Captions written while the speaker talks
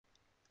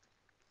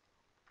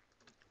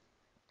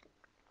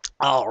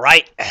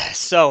Alright,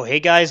 so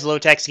hey guys,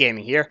 Low-Tex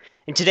Gaming here,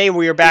 and today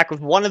we are back with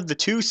one of the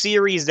two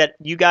series that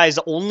you guys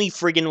only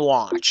friggin'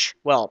 watch.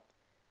 Well,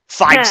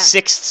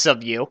 5/6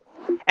 of you.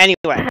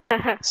 Anyway,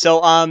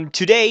 so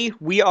today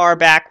we are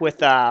back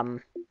with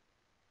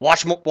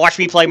watch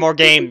me play more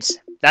games.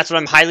 That's what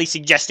I'm highly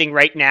suggesting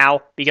right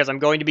now, because I'm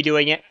going to be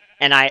doing it,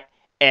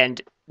 and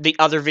the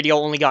other video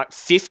only got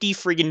 50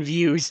 friggin'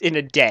 views in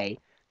a day.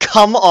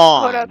 Come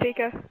on! Hold up,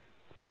 Pika.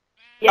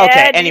 Yeah,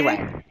 okay, dude.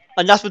 anyway,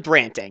 enough with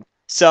ranting.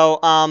 So,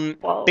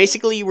 Whoa.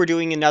 basically we're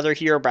doing another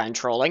Herobrine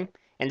trolling,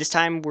 and this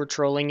time we're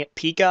trolling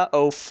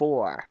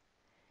Pika04.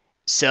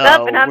 So,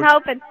 Up and I'm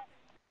helping.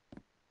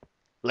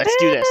 let's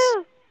do this.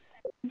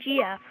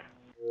 GF.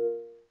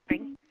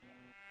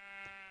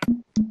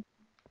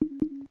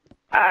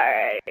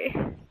 Alright.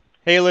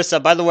 Hey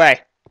Alyssa, by the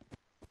way,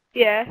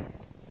 Yeah.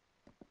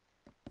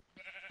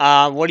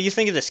 what do you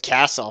think of this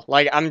castle?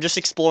 Like, I'm just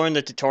exploring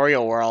the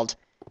tutorial world,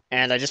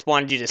 and I just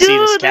wanted you to see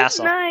this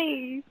castle. That's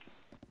nice.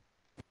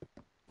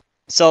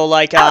 So,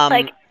 like, It's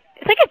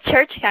like a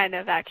church kind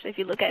of, actually, if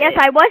you look at it. Yes,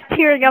 I was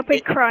tearing up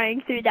and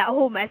crying through that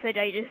whole message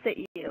I just sent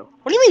you.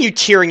 What do you mean you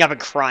tearing up and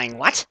crying?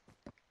 What?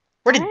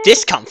 Where did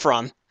this come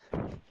from?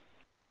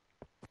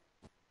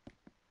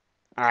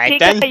 Alright Pika,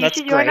 then, you that's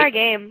should join great. our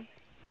game.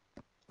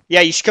 Yeah,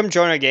 you should come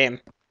join our game.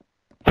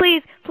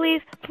 Please,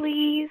 please,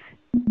 please.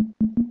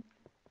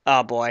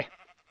 Oh boy.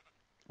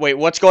 Wait,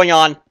 what's going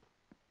on?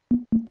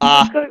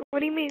 What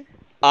do you mean?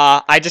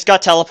 I just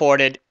got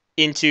teleported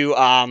into,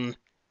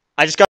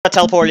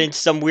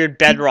 some weird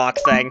bedrock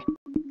thing.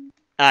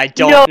 I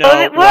don't know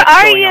Where what's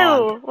are going you?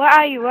 on. Where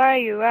are you? Where are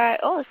you? Where?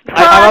 Oh, it's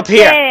I'm up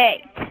here.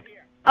 Perfect.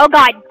 Oh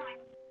god.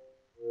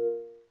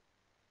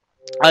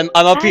 I'm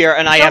up here,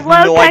 and I have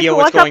no idea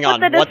what's going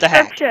on. What the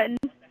heck?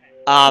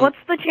 What's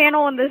the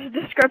channel in this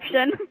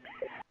description?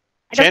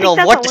 I don't Channel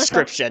think what that's Alyssa.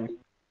 description?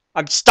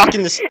 I'm stuck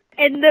in this.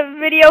 In the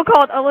video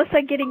called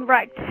Alyssa getting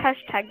wrecked.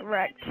 Hashtag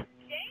wrecked.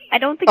 I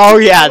don't think. Oh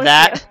it's yeah, Alyssa.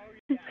 that.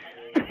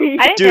 I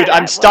didn't Dude, know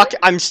I'm that. stuck.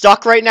 I'm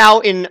stuck right now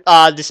in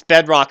this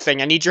bedrock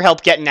thing. I need your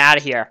help getting out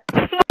of here.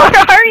 Where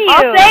are you?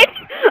 I'll save.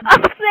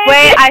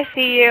 Wait, I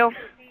see you.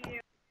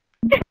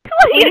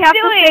 We have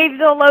to save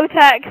the low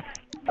tech.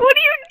 What are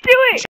you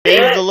doing?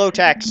 Save the low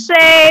text.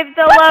 Save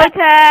the low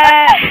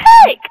tech.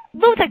 Heck!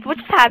 Low-Tex, what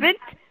just happened?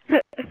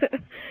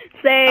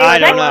 Save I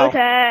the don't know. low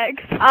tech.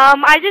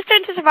 I just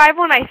turned to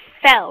survival and I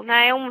fell, and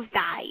I almost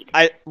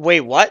died.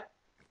 Wait, what?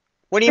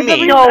 What do you Because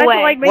mean? No I feel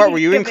way. like What, making were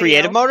you a in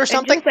creative video mode or and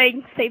something? Just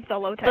saying save the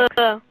low tech.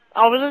 I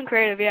was in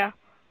creative, yeah.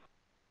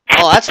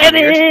 Oh, that's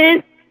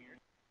weird.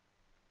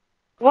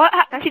 What?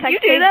 Did you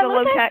do that, the low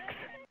Low-Tex? tech?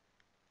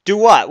 Do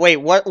what? Wait,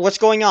 what's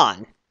going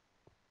on?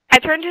 I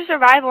turned to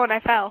survival and I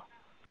fell.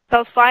 So I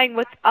was flying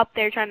up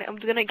there trying to, I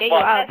was gonna get you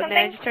out, but then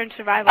I just turned to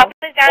survival.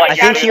 I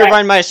think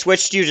Herobrine might have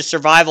switched you to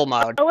survival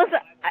mode. Alyssa,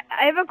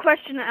 I have a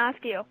question to ask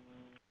you.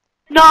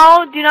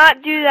 No, do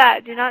not do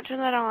that. Do not turn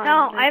that on.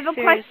 No, Like, I have a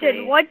seriously.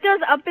 question. What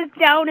does up is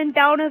down and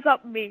down is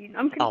up mean?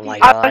 I'm confused. Oh my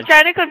I was god.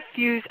 trying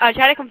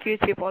to confuse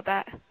people with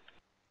that.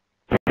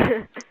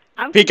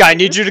 Pika, I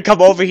need you to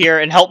come over here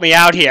and help me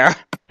out here.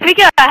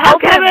 Pika,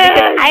 help him coming.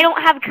 because I don't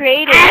have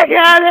creative. I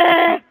got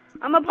it.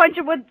 I'm gonna punch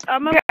him with.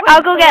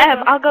 I'll go get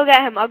him. I'll go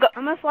get him. I'm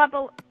gonna slap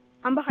a.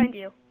 I'm behind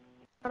you.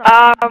 Hold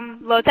on.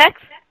 Low-Tex?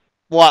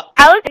 What?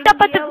 I looked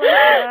up at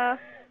the.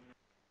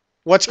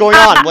 What's going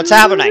on? What's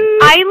happening?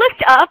 I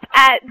looked up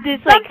at this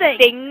Something.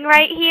 thing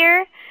right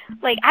here.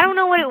 Like I don't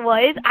know what it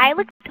was. I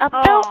looked up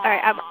though. All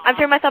right, I'm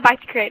turning myself back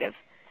to creative.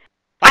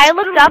 I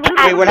looked up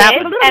at Wait, what this,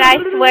 happened? and I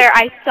swear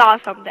I saw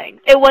something.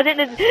 It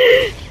wasn't as.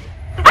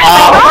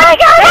 Oh my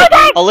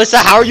God! Alyssa,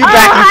 how are you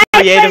back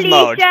in creative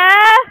mode?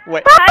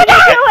 Wait. How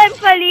you doing,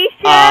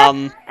 Felicia?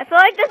 I feel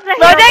like this is a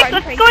Low-Tex, Herobrine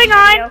what's pranking going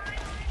on? video.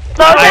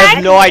 I have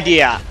Low-Tex? no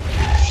idea.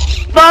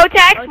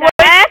 Low-Tex?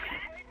 Low-Tex?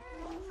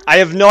 I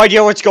have no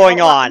idea what's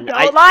going on.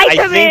 Don't lie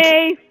to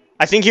me.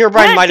 I think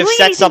Herobrine might have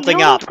set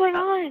something up, What's going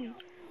on?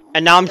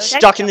 and now I'm That's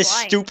stuck in not this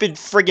lying. stupid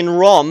friggin'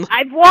 room.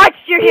 I've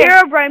watched your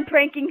Herobrine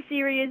pranking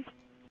series.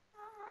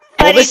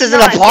 Well, But this it's isn't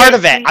not, a part I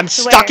of it. I'm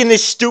swear. stuck in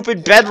this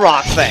stupid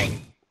bedrock thing.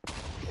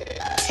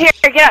 Here,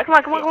 get out. Come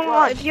on, come on, come Well,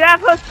 on. if you have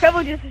host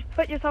privileges, just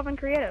put yourself in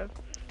creative.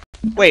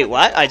 Wait,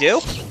 what? I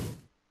do?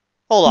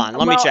 Hold on,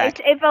 let me Well, check.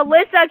 If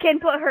Alyssa can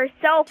put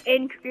herself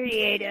in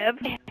creative,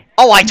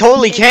 Oh, I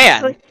totally then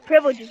can. host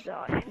privileges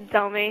on.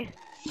 Tell me.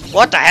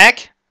 What the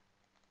heck?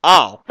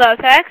 Oh.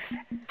 Low-Tex?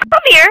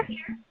 Come here.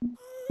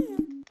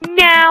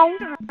 Now. I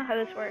don't know how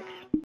this works.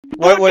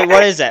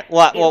 What is it?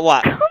 What?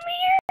 Come here.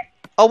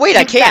 Oh, wait,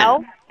 I You can.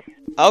 fell.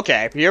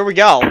 Okay, here we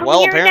go. Come Well,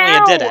 here apparently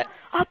now. I did it.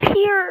 Up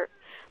here.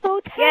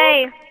 Low-Tex.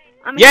 Yay!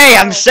 Yay,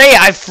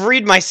 I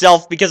freed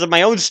myself because of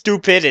my own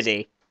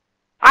stupidity.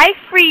 I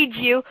freed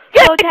you.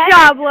 Good Low-Tex.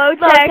 job,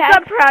 Low-Tex. Low-Tex.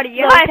 I'm proud of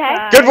you. Low-Tex. High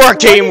five. Good work,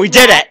 team, we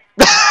did it!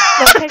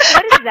 Low-Tex,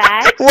 what is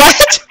that?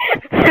 What?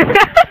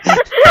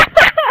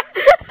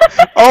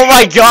 Oh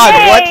my god,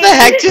 what the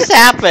heck just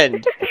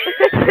happened?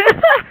 Oh,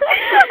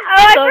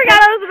 I forgot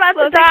I was about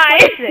to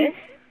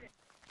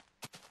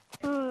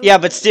die. Yeah,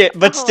 but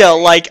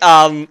still, like,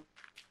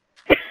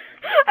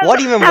 what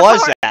even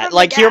was that?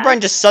 like Herobrine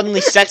just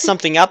suddenly set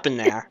something up in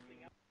there.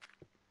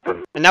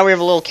 And now we have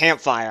a little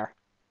campfire.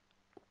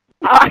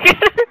 I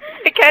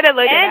kind of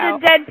like it And now. a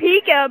dead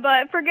Pika,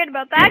 but forget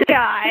about that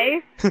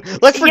guy.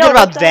 Let's forget Yo,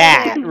 about what's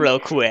that that? real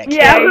quick.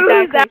 Yeah, who's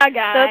exactly. that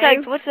guy? So it's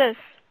like, what's this?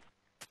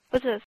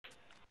 What's this?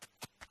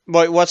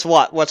 Wait, what's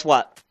what? What's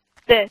what?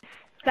 This.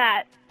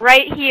 that.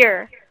 Right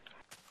here.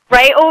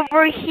 Right over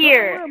Where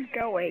here. I'm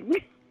going.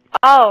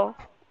 Oh.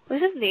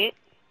 This is neat.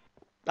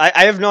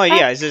 I have no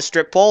idea. Is it a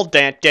strip pole?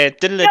 Hey,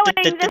 look,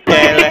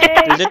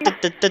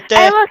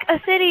 a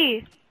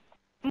city.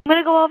 I'm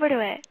gonna go over to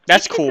it.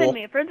 That's You can Send cool.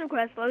 me a friend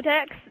request, low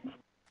text.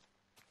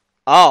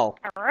 Oh.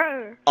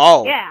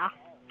 Oh. Yeah.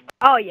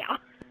 Oh yeah.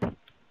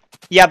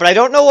 Yeah, but I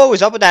don't know what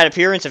was up with that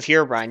appearance of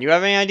Herobrine. You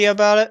have any idea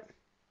about it?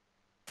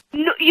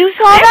 No, you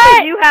saw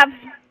that? You have.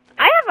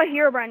 I have a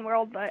Herobrine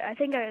world, but I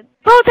think I.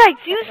 Protex,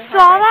 you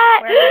saw that?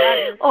 Wherever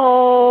that is.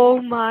 Oh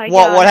my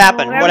god. What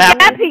happened? Wherever What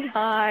happened? that Pika- Oh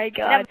my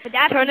god.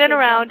 that Turn Pika it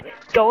around.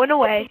 jump. Going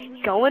away.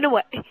 Going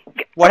away.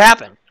 What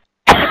happened?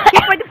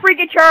 Keep with the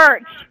freaking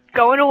church.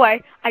 Going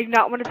away. I do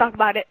not want to talk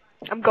about it.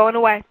 I'm going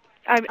away.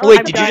 Wait,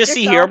 I'm did done. you just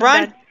see Yourself,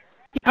 Herobrine?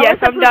 Yes,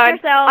 Alyssa, I'm poop done.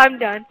 yourself. I'm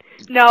done.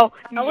 No.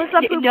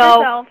 Alyssa, poop no.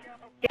 yourself.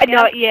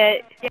 Not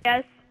yet.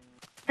 Yes.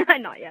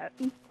 Not yet.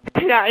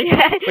 Not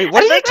yet. Wait,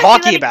 what are you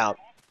talking about?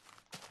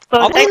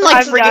 I'm in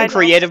like freaking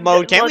creative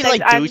mode. Can't we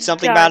like do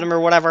something about him or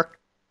whatever?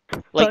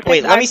 Like,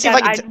 wait, let me see if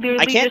I can.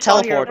 I can't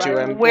teleport to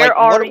him. Where Like,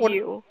 are what?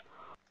 you?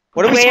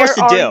 What are we Where supposed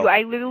to are do? you?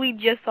 I literally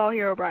just saw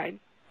Herobrine.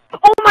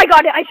 Oh my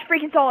god, I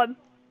freaking saw him.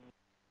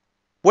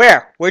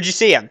 Where? Where'd you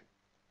see him?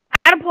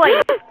 At a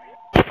place.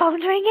 The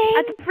phone's ringing.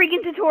 At the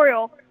freaking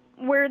tutorial.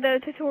 Where the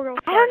tutorial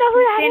starts. I don't know who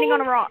that Standing is.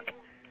 on a rock.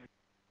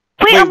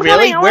 Wait, I'm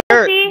really? coming. I want to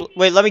Where? see.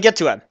 Wait, let me get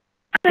to him.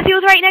 Because he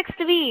was right next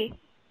to me.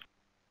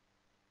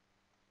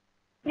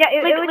 Yeah,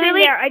 it Like, was in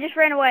literally- there. I just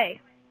ran away.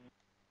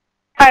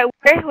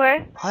 Alright,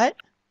 where? What?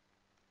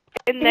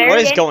 In there? What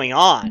is going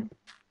on?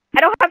 I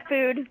don't have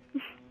food.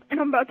 And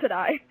I'm about to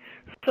die.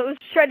 So let's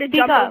try to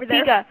jump over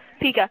there.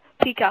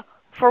 Pika.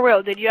 For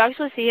real, did you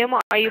actually see him or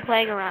are you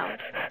playing around?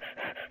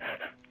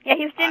 Yeah,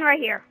 he was standing right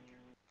here.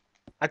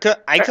 I could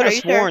Are have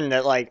you sworn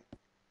that like.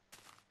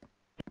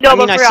 No, I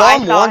mean, but I for real, saw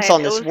him saw once him.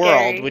 on It this was world,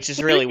 scary. which is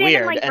He really was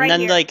standing, weird. like, And right then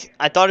here. like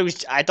I thought it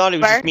was Where?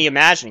 just me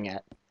imagining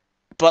it.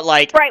 But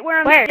like Right where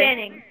I'm Where?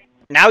 standing.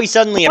 now he's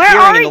suddenly Where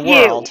appearing in the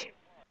are you? world,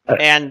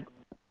 and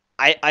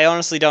I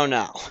honestly don't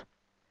know.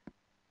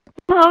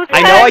 Low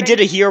I know I tech. did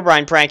a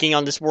Herobrine pranking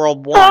on this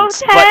world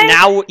once, but Okay.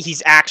 now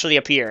he's actually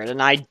appeared,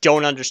 and I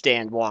don't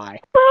understand why.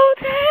 Low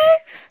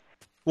tech.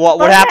 What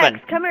Low happened?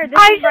 Tex, come here. This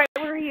I is right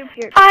where he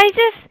appeared. I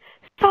just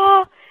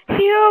saw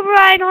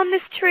Herobrine on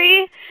this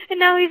tree, and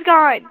now he's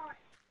gone.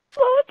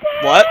 Low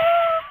tech. What?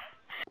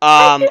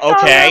 I just saw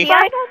Okay. Herobrine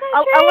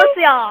on that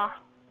tree. Alyssa.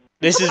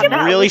 This is Look at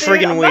that, really Alyssa,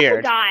 friggin' I'm about to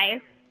weird.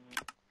 die.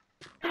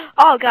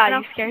 Oh god, No,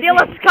 you scared the me.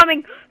 Alyssa's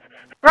coming.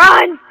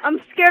 Run! I'm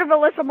scared of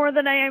Alyssa more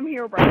than I am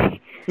Herobrine.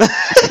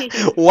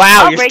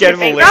 Wow, I'll you're break scared of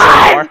your a finger.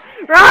 lizard more.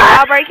 Run!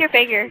 I'll break your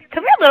finger.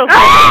 Come here, little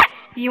Ah!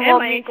 kid. You And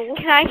want my me? ankle.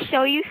 Can I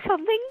show you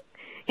something?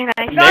 Can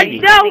I show No, Maybe.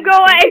 you no, something? go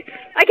away!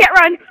 I can't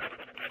run.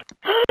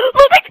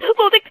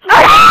 Lotix!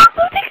 Ah!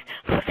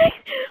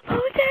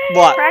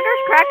 What?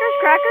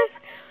 Crackers.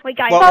 Wait,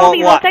 guys. What- Follow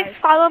me, what? Lotix,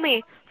 follow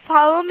me.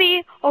 Follow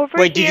me over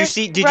Wait, did here. you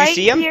see- did you right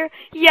see him? Here.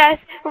 Yes,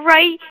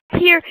 right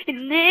here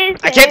in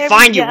this I can't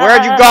find you.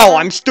 Where'd you go?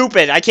 I'm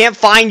stupid. I can't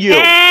find you.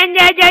 And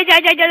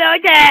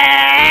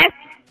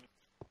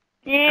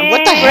And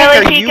what the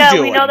heck Really, are you Chica, we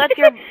doing? know that's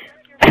your...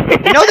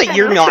 You know that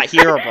you're not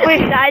Herobrine.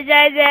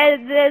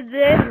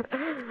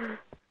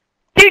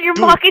 Dude, you're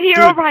Dude, mocking dude.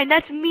 Herobrine.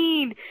 That's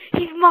mean.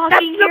 He's That's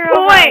mocking the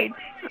Herobrine. point.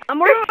 I'm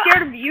more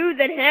scared of you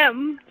than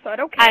him, so I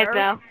don't I care.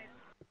 know.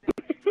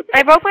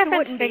 I broke my You friend's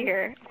wouldn't be.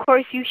 finger. Of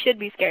course, you should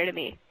be scared of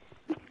me.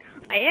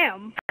 I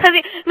am. Cause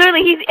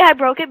I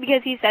broke it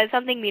because he said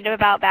something mean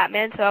about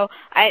Batman. So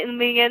in the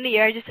beginning of the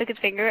year, I just took his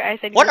finger. I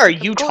said, What "You are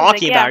did you something cool."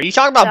 He's talking like, about? "Yeah." Are you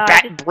talking about So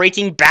I just-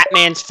 breaking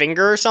Batman's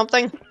finger or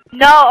something?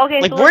 No,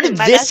 okay. Like, so where listen, did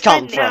my this best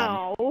come friend,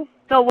 from? No.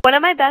 So one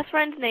of my best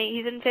friends, Nate,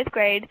 he's in 5th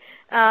grade.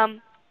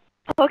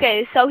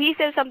 Okay, so he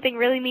said something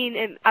really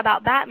mean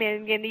about Batman in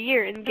the beginning of the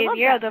year. In the beginning of the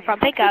year, I was from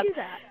pickup.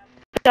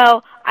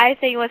 So I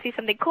think, "Want to see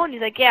something cool?" And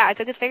he's like, "Yeah, I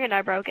took his finger and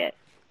I broke it."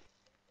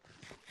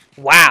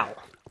 Wow.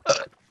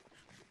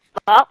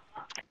 Well,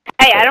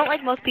 hey, I don't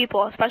like most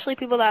people, especially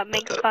people that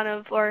make fun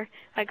of or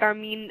like are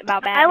mean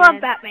about I Batman.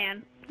 love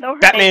Batman. Don't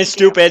hurt Batman is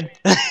Thank you. stupid.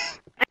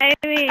 I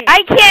mean,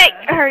 I can't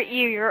hurt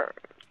you. You're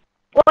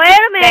wait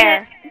a minute.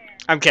 there.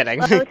 I'm kidding.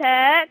 Low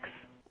Tex.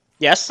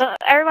 Yes?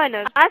 Everyone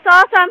knows. I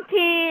saw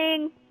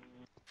something.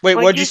 Wait,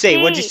 What'd what'd you you see?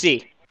 What'd you see?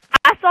 see?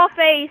 I saw a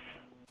face.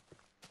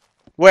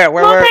 Where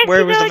was the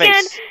Lotex,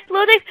 face?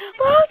 Lotex.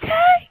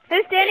 He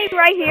was standing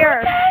right here.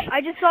 Okay.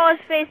 I just saw his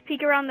face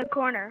peek around the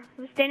corner.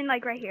 He was standing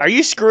like right here. Are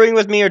you screwing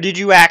with me, or did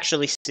you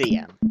actually see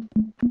him?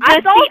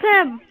 I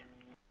saw him.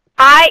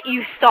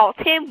 You salt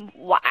him?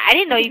 Why? I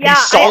didn't know you Yeah,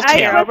 could salt I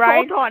him. put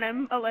Right? salt on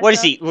him. Alyssa. What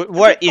is he?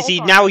 What is he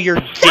Salt on now? him. Your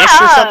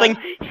dish or something?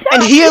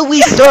 And here we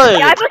Yeah, I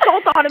serve put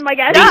salt on him, I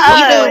guess. The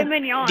Yeah, hero-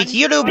 mignon. the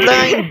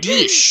Herobrine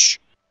dish.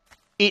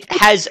 It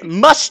has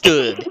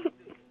mustard,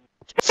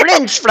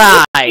 French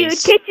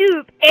fries,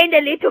 Ketchup and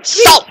a little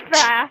salt, French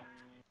fry.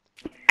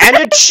 and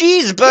a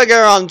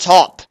cheeseburger on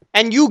top.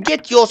 And you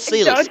get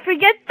yourself. Don't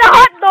forget the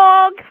hot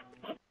dog.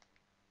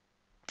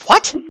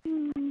 What?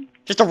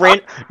 Just a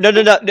random. No.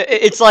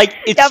 It's like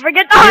it's. Don't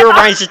forget the hot dog.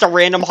 Herobrine's just a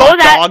random hot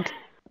dog.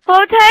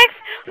 Flotex,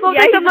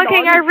 Yeah, I'm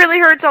looking. dog. I really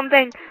heard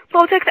something.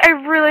 Flotex, I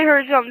really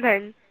heard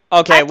something.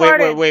 Okay, I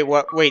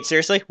farted. wait,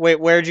 seriously? Wait,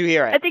 where'd you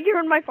hear I it? think you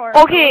heard my fart.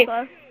 Okay.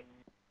 Melissa.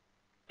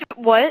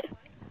 What?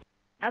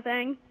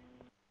 Nothing.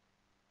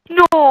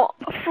 No,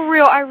 for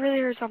real, I really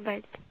heard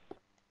something.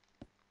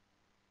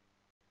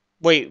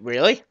 Wait,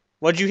 really?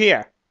 What'd you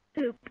hear?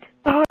 Pooped.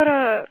 Hold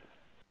up.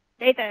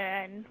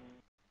 Nathan.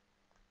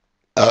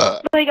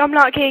 Like, I'm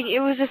not kidding. It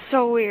was just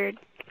so weird.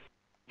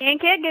 And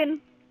kicking.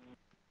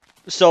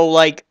 So,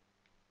 like...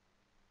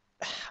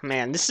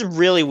 Man, this is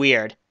really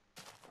weird.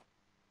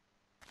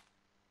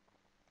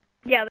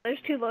 Yeah, there's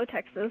 2 low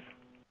Texas.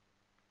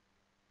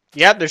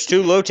 Yep, there's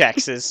 2 low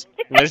Texas.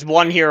 And there's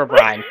 1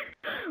 Herobrine.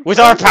 With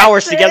our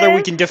powers together,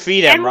 we can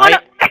defeat him, And right?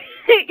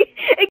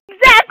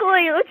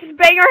 Exactly! Let's just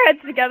bang our heads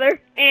together.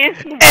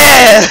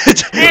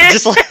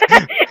 Just like...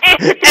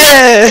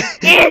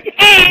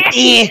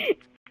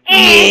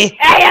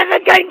 I have a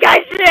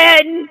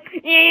concussion!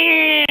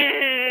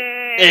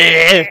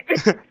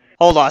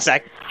 Hold on a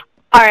sec.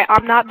 Alright,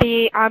 I'm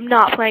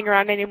not playing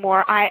around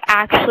anymore. I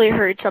actually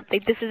heard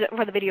something. This isn't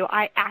for the video.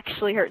 I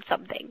actually heard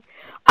something.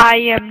 I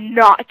am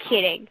not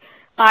kidding.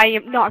 I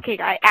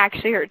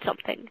actually heard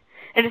something.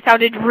 And it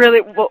sounded really...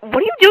 What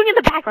are you doing in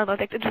the background,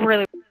 Lotex? It's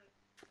really...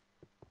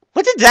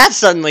 What did that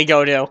suddenly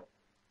go to?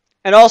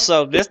 And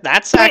also,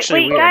 that's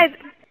actually wait, weird. guys.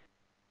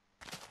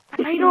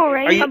 I know,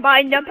 right? Are you-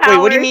 Combined the Wait,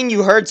 what do you powers. mean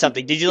you heard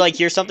something? Did you, like,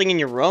 hear something in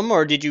your room,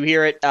 or did you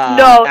hear it,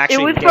 No, it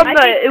actually was in the from game?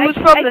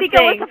 I think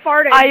thing. Alyssa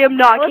farted. I am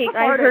not Alyssa kidding. I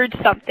farted. heard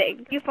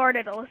something. You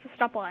farted, Alyssa.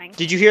 Stop lying.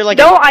 Did you hear, like,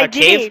 No, a I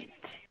cave?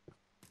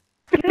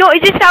 didn't. No,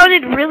 it just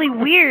sounded really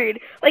weird.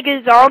 Like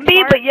a zombie,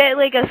 Fart? but yet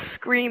like a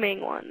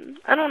screaming one.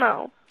 I don't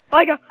know.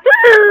 Like a...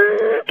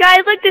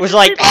 Guys, look, this Was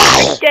like,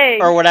 is gay.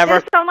 or whatever.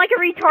 That sound like a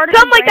retarded.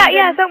 Something like that, Brandon.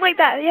 yeah, something like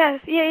that,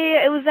 yes.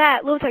 Yeah, it was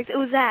that. Lotex, it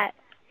was that.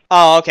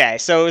 Oh, okay.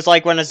 So it was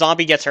like when a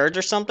zombie gets hurt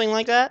or something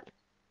like that?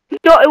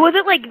 No, it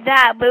wasn't like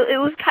that, but it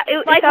was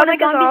it Like sounded when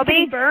like a a zombie's zombie,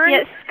 getting burned?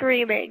 yet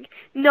screaming.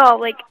 No,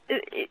 like,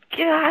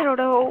 I don't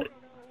know.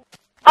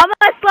 I'm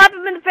gonna slap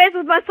him in the face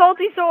with my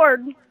salty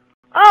sword.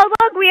 Oh,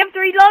 look, we have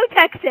 3 low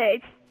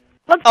Texas.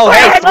 Let's Oh, put our hey,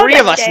 heads 3 of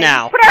together. us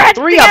now. Put our heads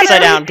 3 together.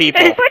 upside down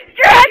people. Put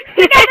your heads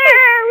together.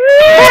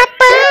 Woo!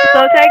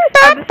 Lotex,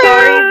 I'm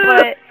sorry,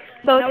 but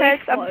No, Lotex,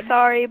 I'm explode.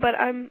 sorry, but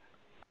I'm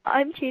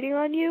cheating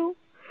on you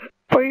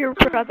for your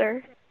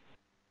brother.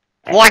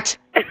 What?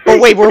 Oh,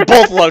 wait, we're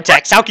both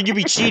low-techs. How can you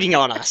be cheating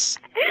on us?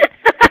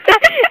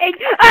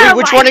 Oh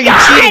Which my one are you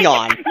God. cheating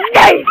on?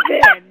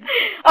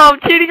 Nathan.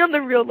 Cheating on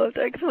the real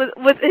Lotex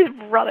with his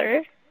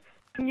brother.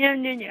 Yeah,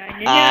 yeah, yeah, Uh,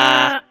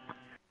 yeah.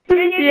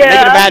 Making a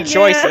bad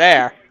choice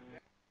there.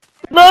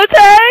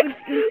 Lotex!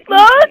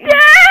 Lotex!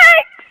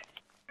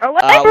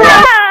 What?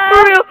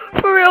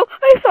 For real,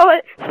 I saw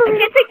it. For real, I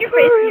can't take your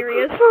face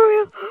serious. For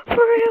real.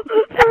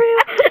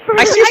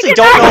 I seriously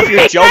don't know if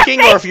you're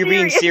joking or if you're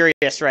being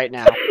serious right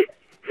now.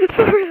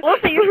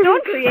 Also, you're so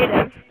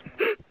creative.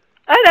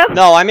 I know.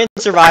 No, I'm in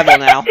survival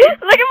now. Look at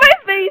my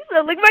face.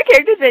 Look at my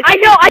character's face. I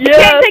know, I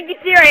Yeah. can't take you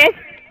serious.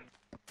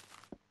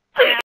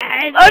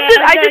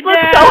 I just look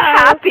so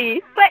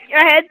happy. Put your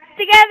heads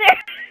together.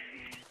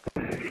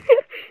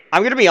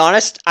 I'm gonna be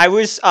honest, I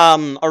was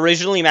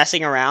originally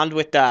messing around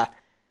with I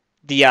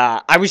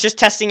was just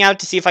testing out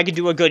to see if I could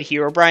do a good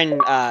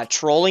Herobrine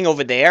trolling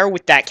over there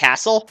with that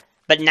castle.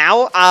 But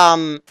now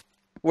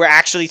we're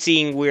actually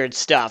seeing weird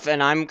stuff,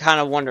 and I'm kind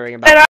of wondering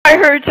about And I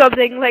heard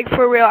something, like,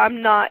 for real,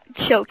 I'm not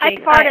joking. I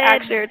farted.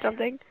 actually heard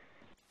something.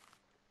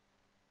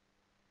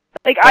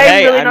 Like, But hey,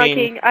 I'm really I not mean-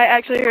 kidding. I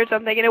actually heard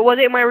something, and it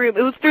wasn't in my room.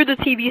 It was through the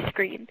TV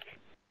screen.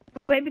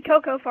 Baby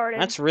Coco farted.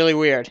 That's really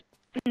weird.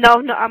 No,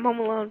 I'm home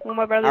alone with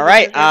my brother.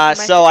 Alright,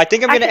 so I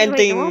think I'm gonna end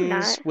Actually, wait, no, I'm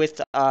things not.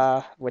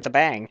 with a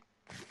bang.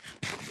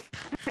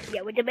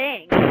 Yeah, with the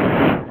bang.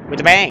 With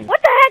a bang. What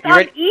the heck? You I'm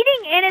ready?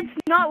 eating and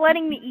it's not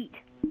letting me eat.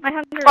 My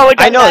hunger. Oh, it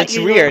I does know, that it's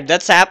usually. weird.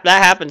 That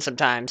happens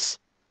sometimes.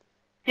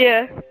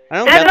 Yeah. I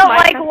don't I get don't my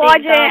like testing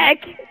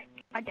logic.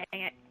 God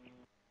dang it.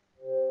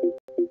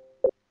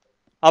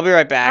 I'll be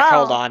right back. Oh.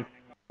 Hold on.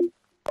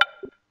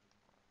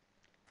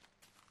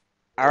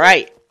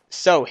 Alright.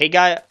 So, hey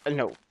guy.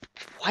 No.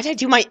 Why did I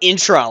do my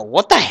intro?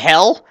 What the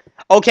hell?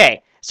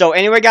 Okay. So,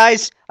 anyway,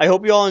 guys, I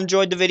hope you all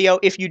enjoyed the video.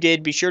 If you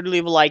did, be sure to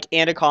leave a like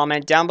and a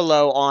comment down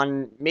below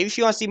on maybe if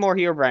you want to see more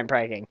Herobrine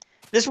pranking.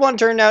 This one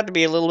turned out to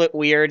be a little bit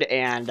weird,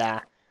 and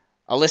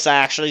Alyssa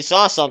actually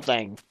saw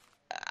something.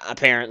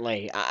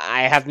 Apparently.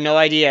 I have no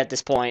idea at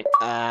this point.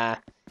 Yeah,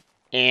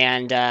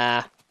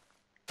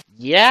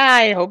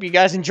 I hope you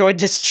guys enjoyed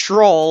this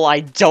troll. I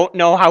don't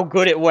know how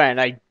good it went.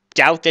 I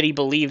doubt that he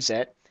believes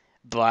it.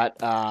 But,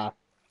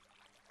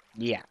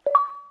 yeah.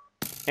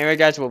 Anyway,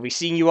 guys, we'll be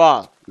seeing you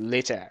all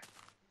later.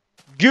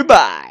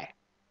 Goodbye!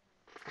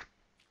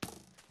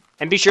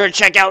 And be sure to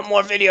check out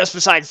more videos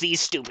besides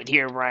these stupid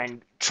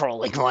Herobrine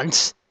trolling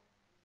ones.